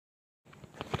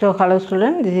So hello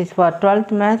students, this is for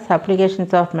 12th maths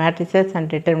applications of matrices and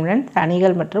determinants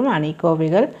அணிகள் மற்றும்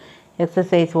அணிக்கோவைகள்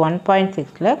exercise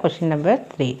 1.6ல question number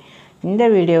 3. இந்த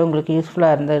video உங்களுக்கு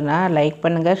யூஸ்ஃபுல்லாக இருந்ததுன்னா லைக்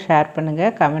பண்ணுங்கள், ஷேர்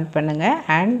பண்ணுங்கள், கமெண்ட் பண்ணுங்கள்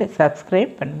and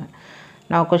subscribe பண்ணுங்கள்.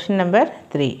 Now question number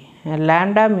 3.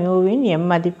 Lambda மியூவின் m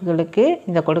மதிப்புகளுக்கு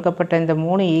இந்த கொடுக்கப்பட்ட இந்த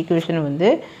மூணு ஈக்குவேஷன்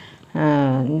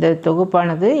இந்த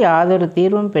தொகுப்பானது யாதொரு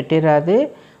தீர்வும் பெற்றிராது,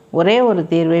 ஒரே ஒரு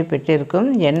தீர்வை பெற்றிருக்கும்,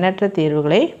 எண்ணற்ற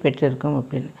தீர்வுகளை பெற்றிருக்கும்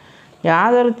அப்படின்னு.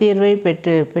 யாதொரு தீர்வை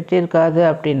பெற்றிருக்காது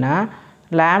அப்படின்னா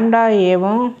லாம்டா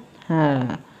ஏவும்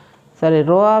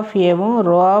ரோ ஆஃப் ஏவும்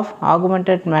row of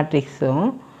augmented மேட்ரிக்ஸும்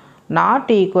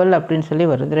not equal அப்படின்னு சொல்லி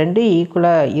வரும். இது ரெண்டும்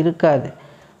ஈக்குவலாக இருக்காது.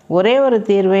 ஒரே ஒரு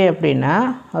தீர்வை அப்படின்னா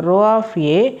row of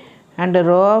A and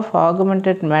row of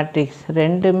augmented matrix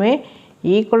ரெண்டுமே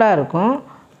ஈக்குவலாக இருக்கும்.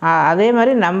 அதே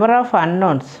மாதிரி நம்பர் ஆஃப்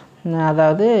அன்னோன்ஸ்,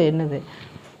 அதாவது என்னது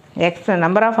எக்ஸ்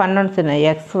நம்பர் ஆஃப் அன்னோன்ஸ் என்ன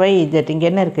எக்ஸ் ஒய் இஜெட், இங்கே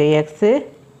என்ன இருக்குது எக்ஸு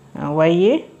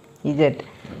ஒய்யு இஜெட்,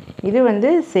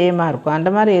 இது சேமாக இருக்கும். அந்த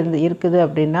மாதிரி இருக்குது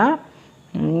அப்படின்னா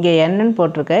இங்கே என்னன்னு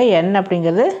போட்டிருக்க, என்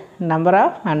அப்படிங்கிறது நம்பர்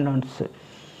ஆஃப் அன்னோன்ஸு,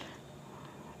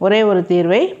 ஒரே ஒரு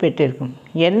தீர்வை பெற்றிருக்கும்.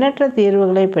 எண்ணற்ற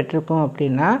தீர்வுகளை பெற்றிருக்கும்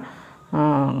அப்படின்னா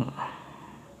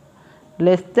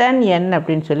லெஸ் தேன் என்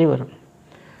அப்படின்னு சொல்லி வரும்.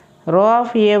 ரோ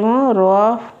ஆஃப் ஏவும் ரோ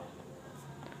ஆஃப்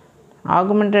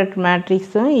ஆகுமெண்டட்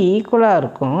மேட்ரிக்ஸும் ஈக்குவலாக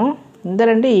இருக்கும். இந்த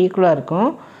ரெண்டும் ஈக்குவலாக இருக்கும்.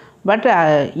 பட்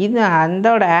இது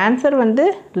அதோட ஆன்சர்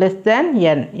லெஸ் தேன்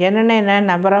என். என்னென்ன என்ன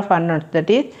number of unknowns,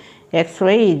 that is X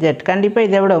Y Z. கண்டிப்பாக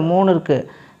இதை விட 3 இருக்குது.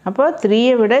 அப்போது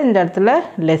 3யை விட இந்த இடத்துல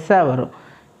லெஸ்ஸாக வரும்.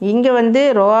 இங்கே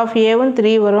ரோ ஆஃப் ஏவும்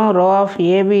 3 வரும், row of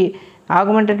AB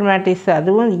augmented matrix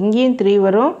அதுவும் இங்கேயும் 3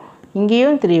 வரும்,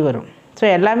 இங்கேயும் 3 வரும். ஸோ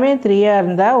எல்லாமே 3யாக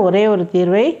இருந்தால் ஒரே ஒரு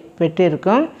தீர்வை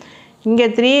பெற்றிருக்கும். இங்கே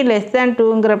 3 லெஸ் தேன்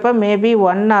 2ங்கிறப்ப மேபி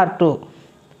 1 or 2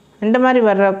 இந்த மாதிரி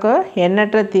வர்றப்போ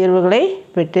எண்ணற்ற தீர்வுகளை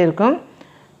பெற்றிருக்கும்.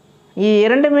 இது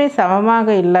இரண்டுமே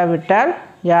சமமாக இல்லாவிட்டால்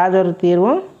யாதொரு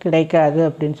தீர்வும் கிடைக்காது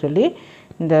அப்படின்னு சொல்லி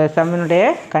இந்த சம்மனுடைய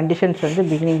கண்டிஷன்ஸ்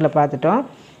பிகினிங்கில் பார்த்துட்டோம்.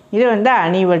 இது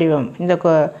அணி வடிவம். இந்த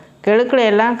கெழுக்களை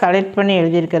எல்லாம் கலெக்ட் பண்ணி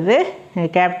எழுதியிருக்கிறது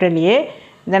கேபிட்டல் ஏ.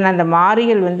 தென் அந்த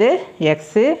மாறிகள்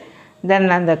எக்ஸு,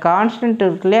 தென் அந்த கான்ஸ்டன்ட்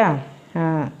இருக்கு இல்லையா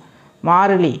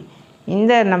மாறிலி,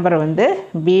 இந்த நம்பரை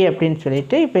பி அப்படின்னு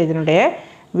சொல்லிட்டு இப்போ இதனுடைய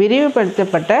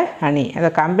விரிவுபடுத்தப்பட்ட அணி அதை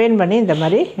கம்பைன் பண்ணி இந்த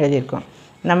மாதிரி எழுதியிருக்கோம்.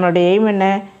 நம்மளுடைய எய்ம் என்ன,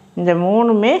 இந்த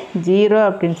மூணுமே 0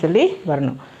 அப்படின்னு சொல்லி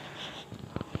வரணும்.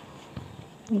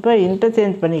 இப்போ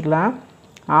இன்டர்சேஞ்ச் பண்ணிக்கலாம்.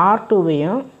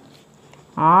 R2வையும்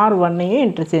R1ஐயும்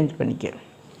இன்டர்சேஞ்ச் பண்ணிக்க.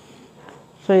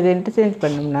 ஸோ இதை இன்டர்சேஞ்ச்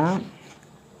பண்ணோம்னா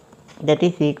தட்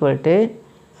இஸ் ஈக்குவல் டு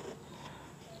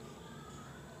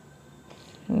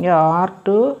இங்கே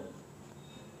R2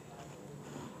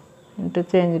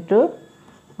 interchange to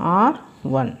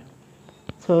R1.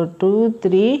 So 2,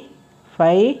 3,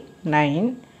 5, 9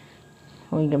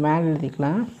 இங்கே மேலே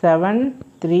எழுதிக்கலாம். 7,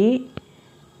 3,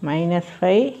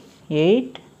 -5,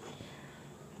 8,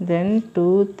 then 2,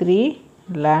 3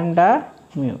 lambda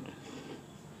mu.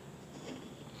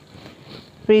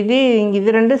 இப்போ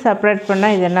இது ரெண்டு செப்பரேட்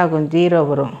பண்ணால் இது என்ன ஆகும், 0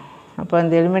 வரும். அப்போ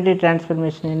அந்த எலிமெண்ட்ரி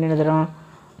டிரான்ஸ்ஃபர்மேஷன் என்ன எழுதுகிறோம்,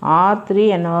 R3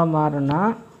 என்னவா மாறும்னா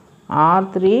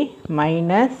R3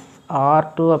 மைனஸ்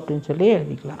R2 அப்படின்னு சொல்லி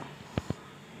எழுதிக்கலாம்.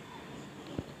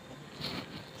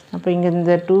 அப்போ இங்கே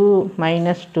இந்த 2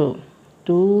 மைனஸ் 2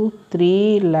 2 3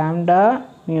 லாம்டா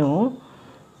மியூ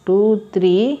 2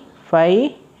 3 5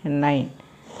 9.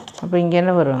 அப்போ இங்கே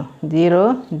என்ன வரும் 0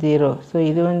 0. ஸோ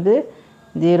இது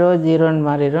 0 0ன்னு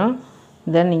மாறிடும்.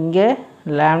 தென் இங்கே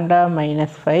lambda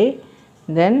minus 5,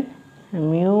 then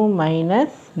mu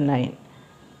minus 9.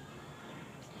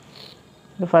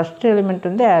 The first element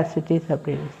as it is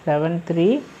அப்படி 7 3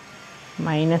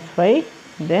 -5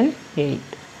 then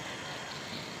 8.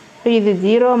 இப்போ இது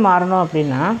 0 மாறணும்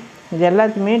அப்படின்னா இது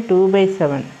எல்லாத்தையுமே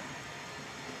 2/7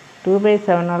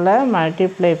 2/7ஆல்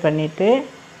மல்டிப்ளை பண்ணிவிட்டு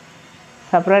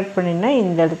செப்பரேட் பண்ணினா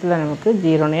இந்த இடத்துல நமக்கு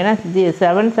 0. ஏன்னா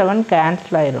 7 7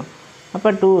 கேன்சல் ஆயிரும். அப்போ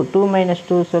 2 -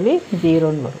 2 சொல்லி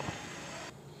 0ன்னு வரும்.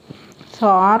 ஸோ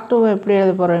R2 எப்படி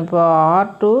எழுத போகிறோம், இப்போ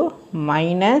R2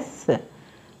 minus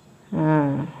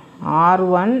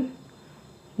R1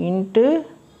 into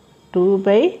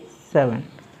 2/7.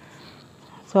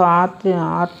 So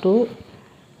R2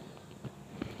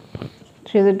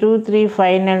 so இது 2 3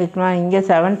 5 எழுதிக்கணுமா. இங்கே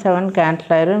 7 7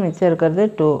 கேன்சல் ஆயிரும், மிச்சம் இருக்கிறது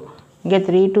 2. இங்கே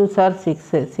 3 2s are 6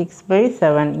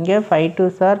 6/7. இங்கே 5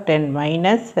 2s are 10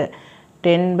 மைனஸ்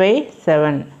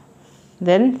 10/7,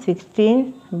 தென்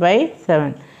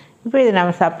 16/7. இப்போ இது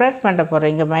நம்ம செப்பரேட் பண்ண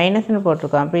போகிறோம். இங்கே மைனஸ்னு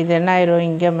போட்டிருக்கோம். அப்போ இது என்ன ஆயிரும்,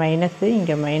 இங்கே மைனஸு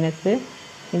இங்கே மைனஸு,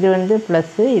 இது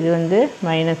ப்ளஸ்ஸு இது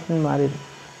மைனஸ்ன்னு மாறிடும்.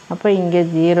 அப்போ இங்கே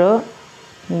 0,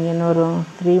 இங்கே என்ன வரும்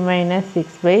 3 -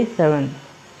 6/7.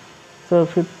 ஸோ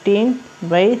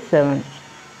 15/7.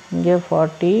 இங்கே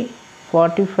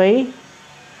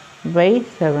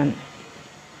 45/7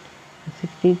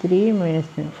 63 minus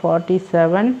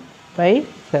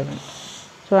 47/7.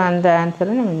 ஸோ அந்த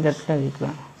ஆன்சரை நம்ம இந்த இடத்துல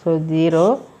எழுதிக்கலாம். ஸோ 0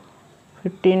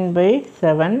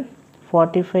 15/7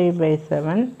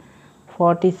 45/7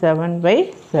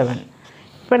 47/7.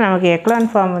 இப்போ நமக்கு எக்லான்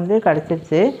ஃபார்ம் வந்து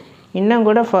கிடச்சிருச்சு. இன்னும்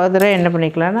கூட ஃபர்தராக என்ன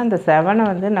பண்ணிக்கலாம்னா அந்த 7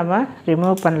 வந்து நம்ம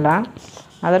ரிமூவ் பண்ணலாம்.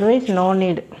 Otherwise no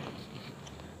need.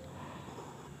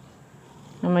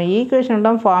 நம்ம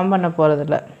ஈக்குவேஷன்லாம் ஃபார்ம் பண்ண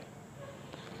போகிறதில்ல,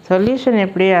 சொல்யூஷன்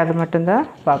எப்படி அது மட்டும்தான்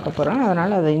பார்க்க போகிறோம்.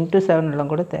 அதனால் அது இன்ட்டு 7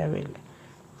 கூட தேவையில்லை.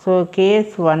 ஸோ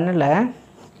கேஸ் 1ல்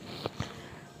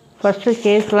ஃபஸ்ட்டு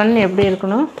கேஸ் 1 எப்படி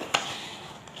இருக்கணும்,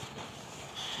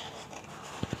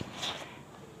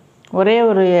 ஒரே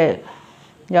ஒரு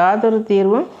யாதொரு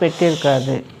தீர்வும்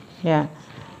பெற்றிருக்காது. ஏன்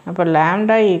அப்போ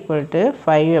லாம்டா ஈக்குவல் டு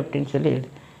 5 அப்படின்னு சொல்லி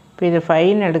இப்போ இது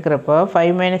 5ன்னு எடுக்கிறப்போ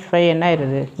 5 - 5 என்ன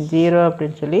ஆயிடுது 0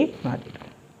 அப்படின்னு சொல்லி மாறிடும்.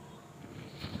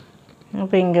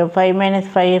 இப்போ இங்கே 5 -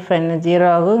 5 என்ன 0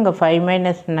 ஆகும். இங்கே 5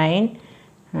 - 9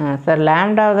 சார்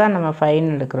லாம்டாவை தான் நம்ம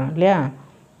 5ன்னு எடுக்கிறோம் இல்லையா.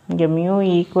 இங்கே mu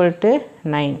equal to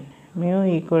 9 mu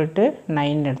equal to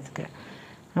 9 எடுத்துக்க.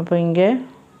 அப்போ இங்கே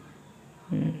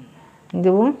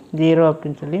இதுவும் 0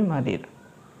 அப்படின்னு சொல்லி மாறிடும்.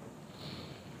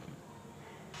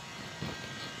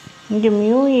 இங்கே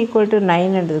மியூ ஈக்குவல் டு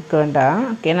 9 எடுக்க வேண்டாம்,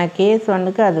 ஏன்னா கேஸ்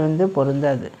 1க்கு அது வந்து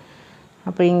பொருந்தாது.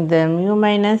 அப்போ இந்த மியூ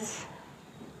மைனஸ்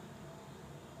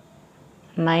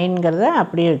 9ங்கிறத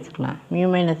அப்படியே வச்சுக்கலாம். மியூ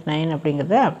மைனஸ் 9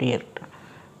 அப்படிங்கிறத அப்படியே இருக்கட்டும்.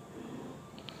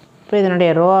 இப்போ இதனுடைய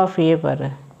ரோ ஆஃப் ஏ பாரு,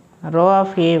 ரோ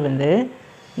ஆஃப் ஏ வந்து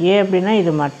ஏ அப்படின்னா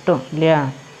இது மட்டும் இல்லையா.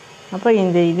 அப்போ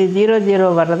இது 0 0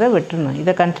 வர்றதை விட்டுணும்,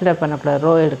 இதை கன்சிடர் பண்ணக்கூடாது.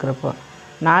 ரோ எடுக்கிறப்போ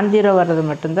நான் 0 வர்றது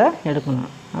மட்டும்தான் எடுக்கணும்.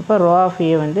 அப்போ ரோ ஆஃப்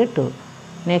ஏ வந்து 2.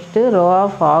 Next row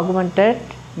of augmented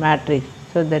matrix.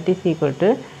 So that is equal to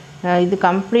இது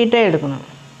கம்ப்ளீட்டாக எடுக்கணும்.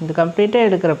 இது கம்ப்ளீட்டாக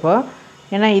எடுக்கிறப்போ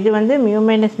ஏன்னா இது வந்து மியூ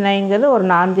மைனஸ் 9ங்கிறது ஒரு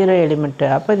நான் ஜீரோ எலிமெண்ட்டு.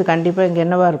 அப்போ இது கண்டிப்பாக இங்கே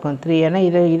என்னவாக இருக்கும் 3. ஏன்னா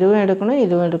இதுவும் எடுக்கணும்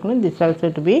இதுவும் எடுக்கணும். This also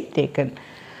to be taken.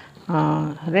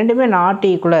 ரெண்டுமே நாட்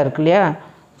ஈக்குவலாக இருக்கு இல்லையா.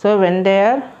 So when they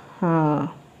are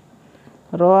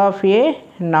row of A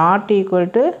not equal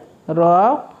to row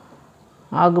of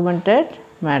augmented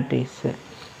matrix.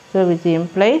 So which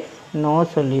implies no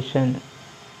solution.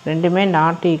 ரெண்டுமே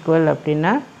not equal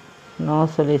அப்படின்னா no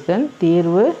solution,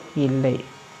 தீர்வு இல்லை,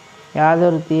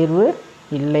 யாதொரு தீர்வு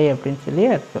இல்லை அப்படின்னு சொல்லி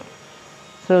அர்த்தம்.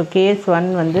 ஸோ கேஸ் 1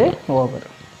 வந்து ஓவர்.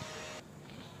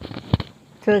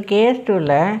 ஸோ கேஸ்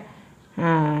 2ல்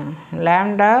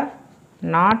lambda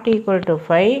not equal to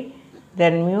 5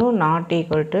 then mu not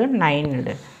equal to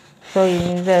 9. So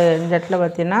இந்த இடத்துல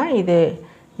பார்த்தீங்கன்னா இது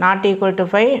not equal to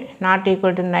 5 not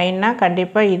equal to 9னா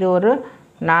கண்டிப்பாக இது ஒரு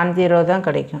நான் ஜீரோ தான்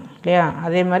கிடைக்கும் இல்லையா.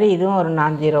 அதே மாதிரி இதுவும் ஒரு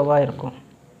நான் ஜீரோவாக இருக்கும்.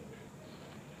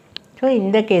 ஸோ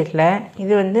இந்த கேஸில்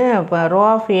இது வந்து இப்போ ரோ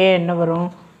ஆஃப் ஏ என்ன வரும்,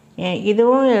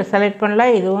 இதுவும் செலக்ட்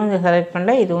பண்ணலாம் இதுவும் செலக்ட்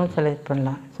பண்ணலாம் இதுவும் செலக்ட்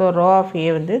பண்ணலாம். ஸோ ரோ ஆஃப் ஏ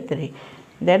வந்து 3.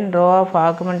 தென் ரோ ஆஃப்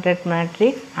ஆகுமெண்டட்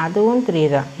மேட்ரிக்ஸ் அதுவும் 3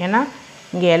 தான். ஏன்னா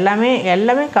இங்கே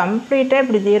எல்லாமே கம்ப்ளீட்டாக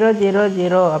இப்படி 0 0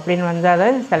 0 அப்படின்னு வந்தால்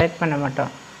தான் செலக்ட் பண்ண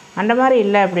மாட்டோம். அந்த மாதிரி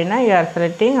இல்லை அப்படின்னா you are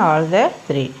selecting all the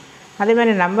 3. அதே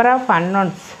மாதிரி நம்பர் ஆஃப்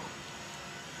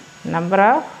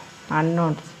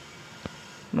அன்னோன்ஸ்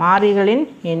மாறிகளின்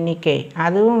எண்ணிக்கை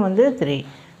அதுவும் வந்து 3.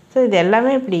 ஸோ இது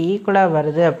எல்லாமே இப்படி ஈக்குவலாக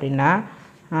வருது அப்படின்னா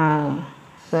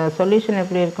சொல்யூஷன்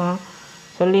எப்படி இருக்கும்,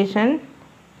 solution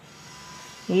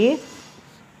is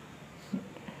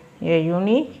a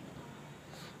unique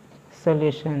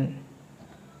solution,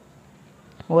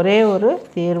 ஒரே ஒரு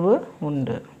தீர்வு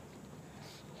உண்டு.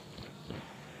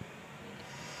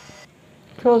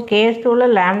 ஸோ கேஸ்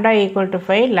 2ல் lambda equal to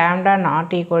 5 lambda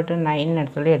naught equal to 9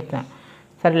 சொல்லி எடுத்தேன்.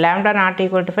 Sir lambda naught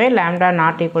equal to 5 lambda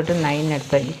naught equal to 9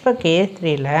 எடுத்தேன். இப்போ case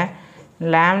 3ல்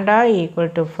lambda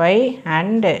equal to 5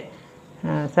 and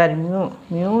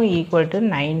mu equal to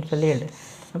 9 சொல்லி எடு.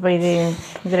 அப்போ இது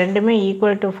ரெண்டுமே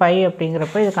ஈக்குவல் டு 5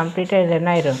 அப்படிங்கிறப்போ இது கம்ப்ளீட்டாக இது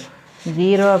என்ன ஆயிடும்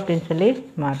 0 அப்படின்னு சொல்லி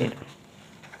மாறிடும்.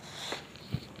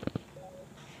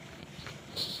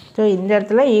 ஸோ இந்த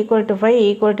இடத்துல ஈக்குவல் டு 5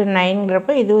 ஈக்குவல் டு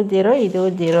 9ங்கிறப்போ இதுவும் 0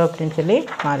 இதுவும் 0 அப்படின்னு சொல்லி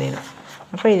மாறிடும்.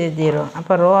 அப்போ இது 0.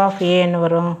 அப்போ ரோ ஆஃப் ஏ என்ன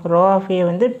வரும், ரோ ஆஃப் ஏ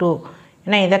வந்து 2.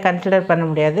 ஏன்னா இதை கன்சிடர் பண்ண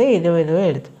முடியாது, இதுவும்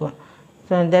எடுத்துக்குவோம்.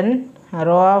 So then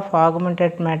row of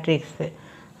augmented matrix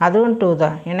அதுவும் 2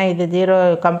 தான். ஏன்னா இது 0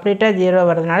 கம்ப்ளீட்டாக 0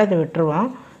 வர்றதுனால இதை விட்டுருவோம்.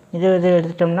 இது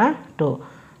எடுத்துட்டோம்னா 2.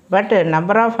 பட்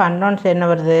நம்பர் ஆஃப் அன்னோன்ஸ் என்ன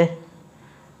வருது,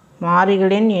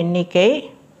 மாறிகளின் எண்ணிக்கை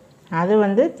அது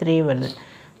வந்து 3 வருது.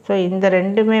 ஸோ இந்த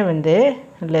ரெண்டுமே வந்து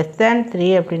லெஸ் தேன் 3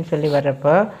 அப்படின்னு சொல்லி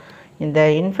வர்றப்போ இந்த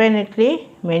இன்ஃபைனிட்லி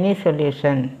மெனி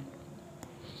சொல்யூஷன்